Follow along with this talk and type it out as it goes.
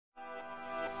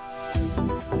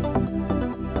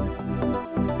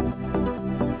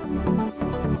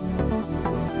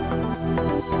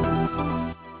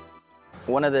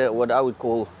One of the, what I would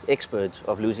call, experts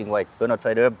of losing weight, Bernard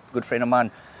Fayd'herbe, good friend of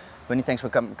mine. Bernie, thanks for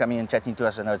coming and chatting to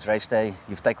us. I know it's race day.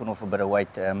 You've taken off a bit of weight.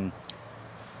 It's an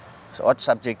odd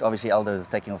subject, obviously, Aldo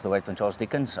taking off the weight on Charles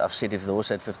Dickens. I've said if the horse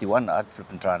had 51, I'd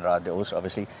flip and try and ride the horse,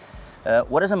 obviously.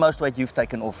 What is the most weight you've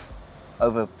taken off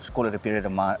over, call it a period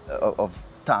of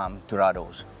time to ride a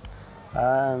horse?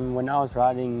 When I was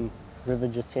riding river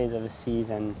jetés overseas,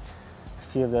 and a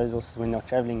few of those horses when they were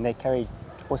traveling, they carried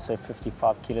also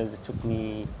 55 kilos. It took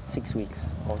me 6 weeks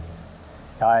of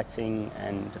dieting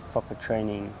and proper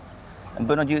training. And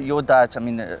Bernard, your diets, I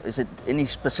mean, is it any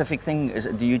specific thing?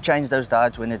 Do you change those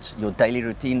diets when it's your daily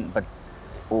routine,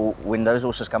 or when those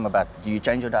horses come about? Do you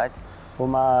change your diet? Well,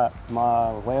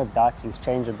 my way of dieting's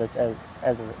changed a bit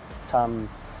as time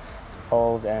has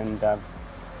evolved, and I've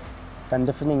done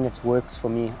different things that works for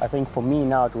me. I think for me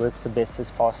now it works the best is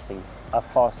fasting. I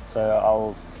fast, so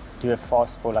I'll do a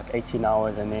fast for like 18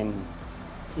 hours and then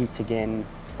eat again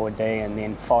for a day and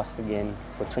then fast again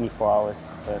for 24 hours.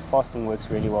 So fasting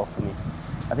works really well for me.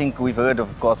 I think we've heard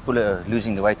of Garth Puller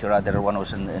losing the weight to ride that one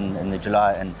horse in the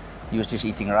July, and he was just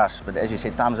eating rice. But as you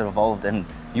said, times have evolved and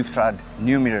you've tried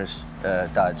numerous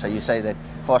diets. So you say that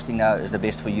fasting now is the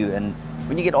best for you, and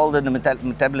when you get older the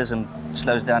metabolism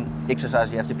slows down,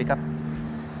 exercise you have to pick up?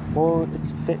 Well,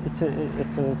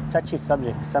 it's a touchy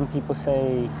subject. Some people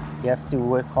say you have to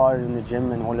work hard in the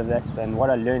gym and all of that, and what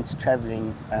I learned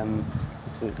traveling,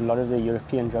 it's a lot of the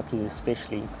European jockeys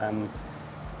especially,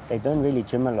 they don't really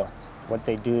gym a lot. What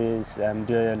they do is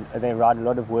they ride a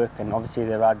lot of work, and obviously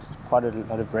they ride quite a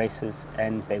lot of races,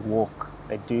 and they walk.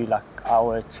 They do like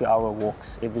 2-hour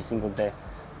walks every single day,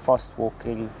 fast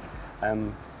walking,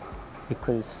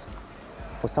 because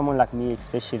for someone like me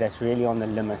especially, that's really on the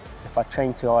limit. If I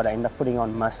train too hard, I end up putting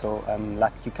on muscle.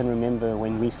 Like you can remember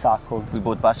when we cycled. We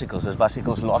bought bicycles. Those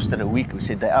bicycles lasted a week. We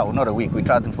said, well, not a week. We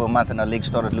tried them for a month and our legs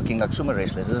started looking like sumo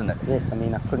wrestlers, isn't it? Yes, I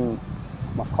mean,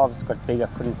 my calves got big. I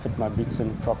couldn't fit my boots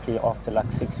in properly after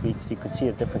like 6 weeks. You could see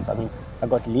a difference. I mean, I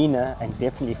got leaner and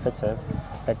definitely fitter,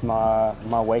 but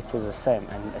my weight was the same.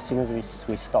 And as soon as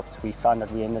we stopped, we found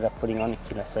that we ended up putting on a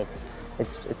kilo. So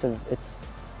it's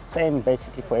same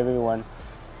basically for everyone.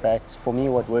 But for me,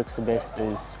 what works the best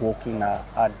is walking now.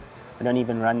 I don't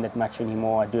even run that much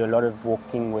anymore. I do a lot of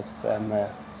walking with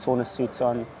sauna suits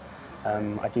on.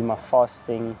 I do my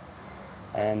fasting.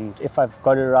 And if I've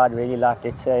got a ride really like,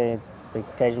 let's say the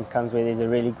occasion comes where there's a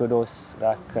really good horse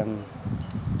like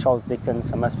Charles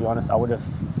Dickens, I must be honest, I would have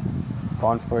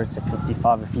gone for it at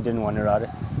 55 if he didn't want to ride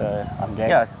it. So I'm glad.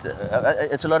 Yeah,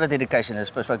 it's a lot of dedication. I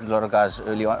spoke to a lot of guys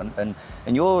early on,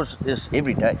 and yours is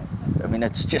every day. I mean,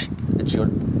 it's your,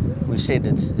 we said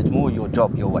it's more your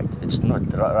job, your weight. It's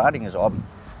not, riding is a hobby.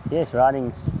 Yes,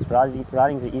 riding's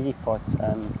the easy part.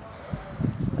 I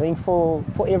think for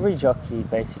every jockey,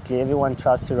 basically, everyone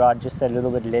tries to ride just a little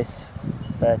bit less,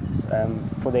 but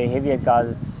for the heavier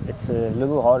guys, it's a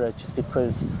little harder just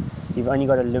because you've only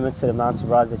got a limited amount of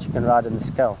rides that you can ride in the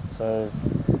scale. So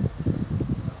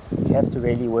you have to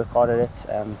really work hard at it.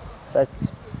 But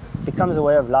it becomes a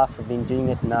way of life. I've been doing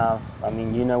it now. I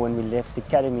mean, you know, when we left the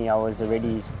academy, I was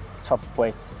already top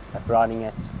weight, like riding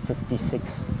at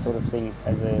 56 sort of thing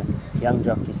as a young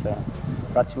jockey. So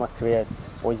right through my career,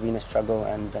 it's always been a struggle,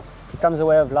 and it becomes a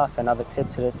way of life, and I've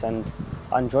accepted it, and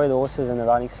I enjoy the horses and the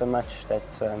riding so much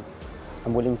that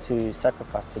I'm willing to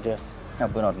sacrifice to do it. Now,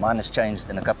 Bernard, mine has changed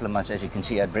in a couple of months. As you can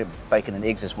see, I had bacon and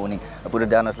eggs this morning. I put it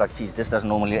down, I was like, geez, this doesn't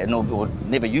normally, or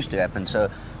never used to happen. So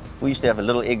we used to have a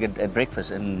little egg at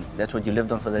breakfast, and that's what you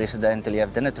lived on for the rest of the day until you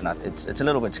have dinner tonight. It's a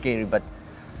little bit scary, but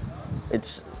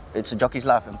it's a jockey's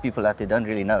life, and people out there don't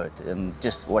really know it.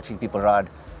 Just watching people ride,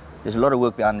 there's a lot of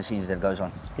work behind the scenes that goes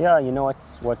on. Yeah, you know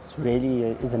what's really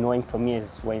is annoying for me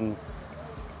is when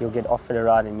you'll get offered a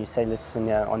ride and you say, listen,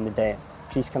 on the day,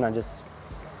 please can I just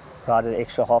ride an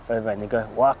extra half over, and they go,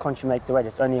 why can't you make the weight?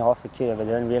 It's only half a kilo, but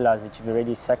they don't realize that you've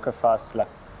already sacrificed like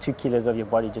 2 kilos of your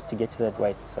body just to get to that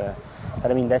weight. So, but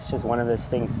I mean, that's just one of those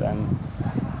things.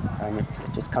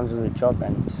 It just comes with the job,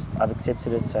 and I've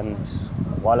accepted it, and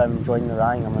while I'm enjoying the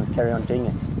riding, I'm going to carry on doing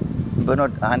it.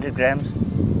 Bernard, 100 grams,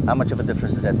 how much of a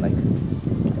difference does that make?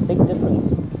 A big difference,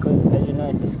 because as you know,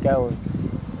 at the scale,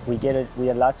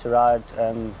 we're allowed to ride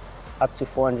up to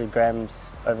 400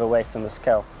 grams overweight on the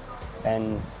scale,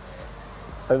 and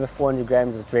over 400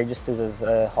 grams is registered as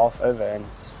a half over, and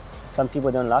some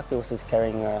people don't like the horses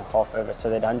carrying a half over, so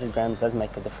that 100 grams does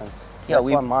make a difference. So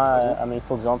yeah, that's why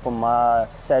for example, my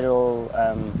saddle,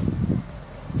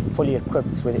 fully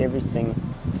equipped with everything,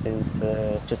 is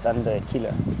just under a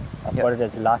kilo. I've Yep. got it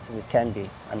as light as it can be,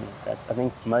 and I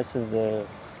think most of the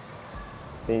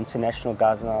international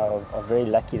guys now are very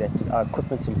lucky that our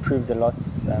equipment's improved a lot,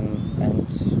 and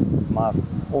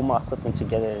all my equipment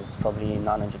together is probably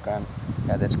 900 grams.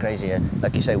 Yeah, that's crazy. Yeah.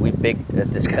 Like you say, we've begged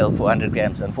at the scale for 100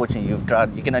 grams. Unfortunately, you've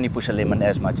tried. You can only push a lemon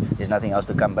as much. There's nothing else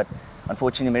to come. But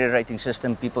unfortunately, merit rating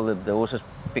system, people, the horses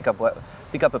pick up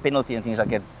a penalty and things like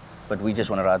that. But we just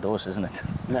want to ride the horse, isn't it?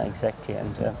 No, exactly.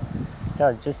 And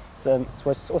yeah, just it's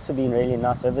what's also been really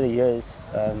nice over the years.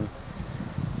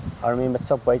 I remember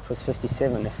top weight was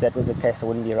 57. If that was the case, I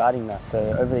wouldn't be riding now. So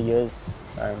over the years,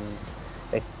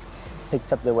 they've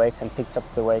picked up the weights,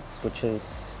 which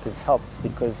has helped,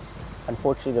 because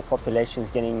unfortunately the population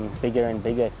is getting bigger and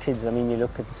bigger. Kids, I mean, you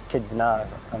look at kids now.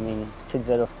 I mean, kids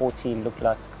that are 14 look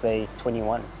like they're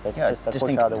 21. So it's just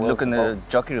think, how the world's look in the evolved.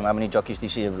 jockey room. How many jockeys do you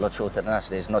see a lot shorter than us?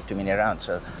 There's not too many around.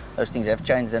 So those things have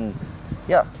changed. And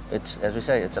yeah, it's, as we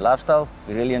say, it's a lifestyle.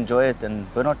 We really enjoy it.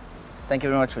 And Bernard, thank you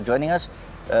very much for joining us.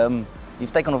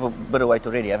 You've taken off a bit of weight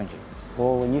already, haven't you?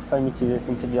 Well, when you phoned me to this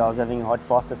interview, I was having a hot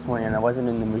bath this morning and I wasn't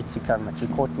in the mood to come, but you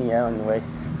caught me here on the way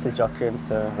to the jockey room,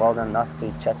 so well done. Nice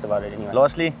to chat about it anyway.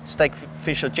 Lastly, steak,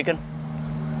 fish or chicken?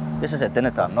 This is at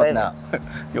dinner time, not now.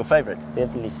 Your favorite?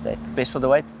 Definitely steak. Best for the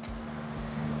weight?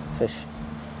 Fish.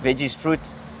 Veggies, fruit?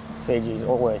 Veggies,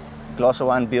 always. Glass of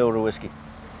wine, beer or a whiskey?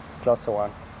 Glass of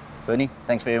wine. Bernie,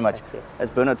 thanks very much. Thank you.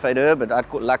 That's Bernard Fayd'herbe, but I'd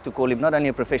like to call him not only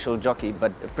a professional jockey,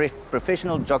 but a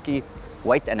professional jockey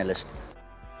weight analyst.